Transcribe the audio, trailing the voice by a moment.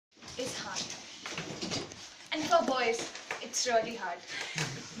hard. And for boys, it's really hard.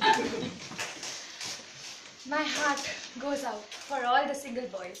 My heart goes out for all the single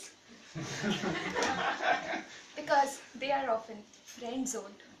boys. Because they are often friend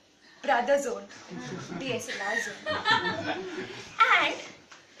zoned, brother zoned, DSLR zoned. And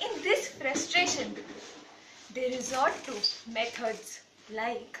in this frustration, they resort to methods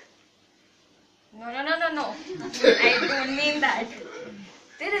like, no, I don't mean that.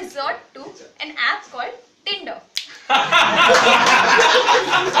 They resort to an app called Tinder.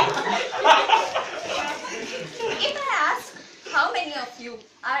 If I ask how many of you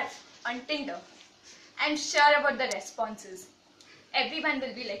are on Tinder, I'm sure about the responses. Everyone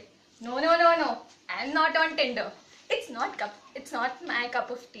will be like, no, I'm not on Tinder. It's not my cup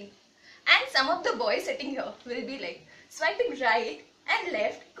of tea. And some of the boys sitting here will be like, swiping right and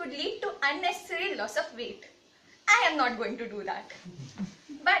left could lead to unnecessary loss of weight. I am not going to do that.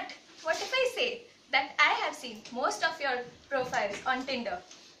 But what if I say that I have seen most of your profiles on Tinder?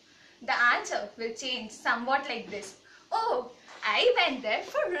 The answer will change somewhat like this. Oh, I went there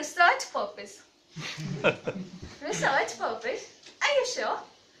for research purpose. Research purpose? Are you sure?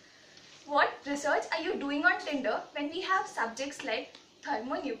 What research are you doing on Tinder when we have subjects like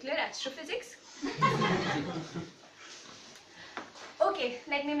thermonuclear astrophysics? Okay,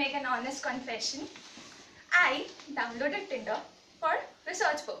 let me make an honest confession. I downloaded Tinder for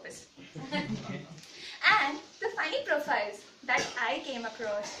research purpose. And the funny profiles that I came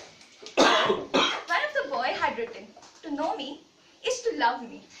across, one of the boy had written, to know me is to love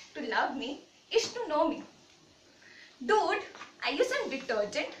me. To love me is to know me. Dude, are you some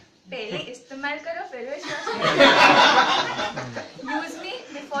detergent? पहले इस्तेमाल करो फिर विश्वास करो. Use me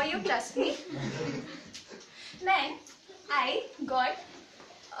before you trust me. Then I got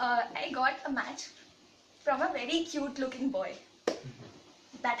a match from a very cute looking boy.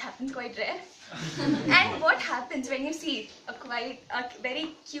 That happens quite rare. And what happens when you see a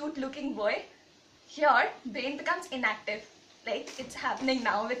very cute looking boy? Your brain becomes inactive, like it's happening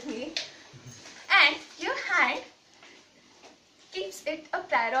now with me. And your hand keeps it a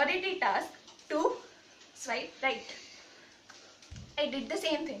priority task to swipe right. I did the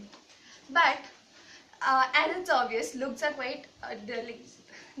same thing. But as it's obvious, looks are quite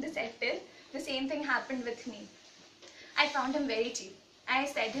deceptive. The same thing happened with me. I found him very cheap. I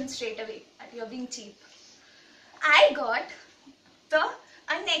said him straight away that you're being cheap. I got the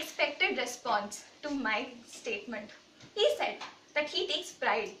unexpected response to my statement. He said that he takes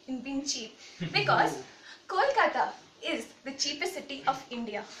pride in being cheap because Kolkata is the cheapest city of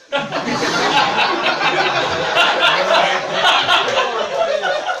India.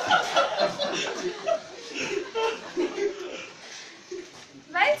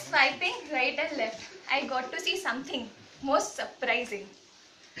 While swiping right and left, I got to see something most surprising.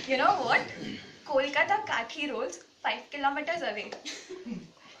 You know what? Kolkata Kathi rolls 5 kilometers away.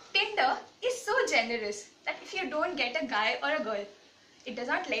 Tinder is so generous that if you don't get a guy or a girl, it does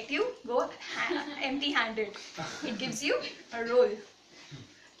not let you go empty-handed. It gives you a roll.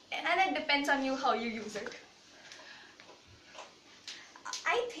 And it depends on you how you use it.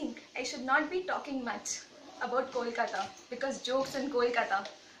 I think I should not be talking much about Kolkata because jokes in Kolkata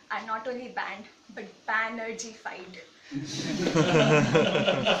are not only banned but banergy-fied.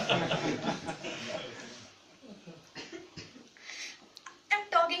 I'm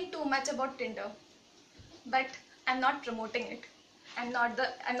talking too much about Tinder, but I'm not promoting it. I'm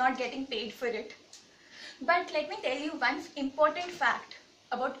not getting paid for it. But let me tell you one important fact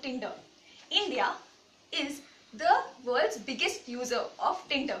about Tinder. India is the world's biggest user of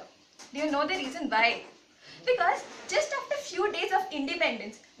Tinder. Do you know the reason why? Because just after a few days of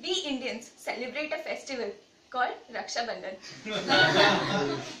independence, we Indians celebrate a festival called Raksha Bandhan.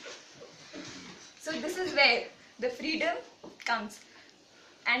 So this is where the freedom comes.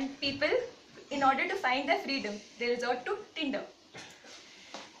 And people, in order to find their freedom, they resort to Tinder.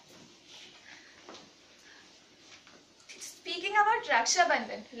 Speaking about Raksha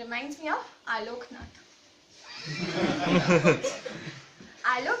Bandhan reminds me of Alok Nath.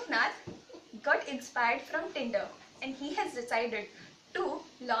 Alok Nath got inspired from Tinder and he has decided to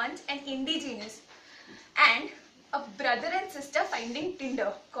launch an indigenous and a brother and sister finding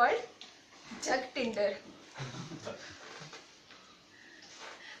Tinder called Jug Tinder.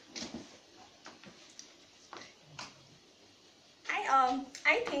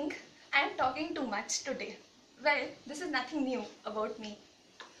 I think I am talking too much today. Well, this is nothing new about me.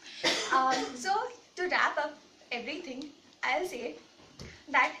 So to wrap up everything, I'll say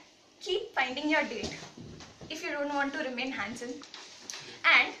that keep finding your date if you don't want to remain handsome,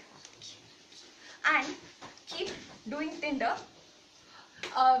 and keep doing Tinder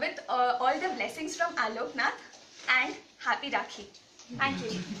with all the blessings from Aloknath, and happy Rakhi. Thank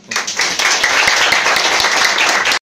you.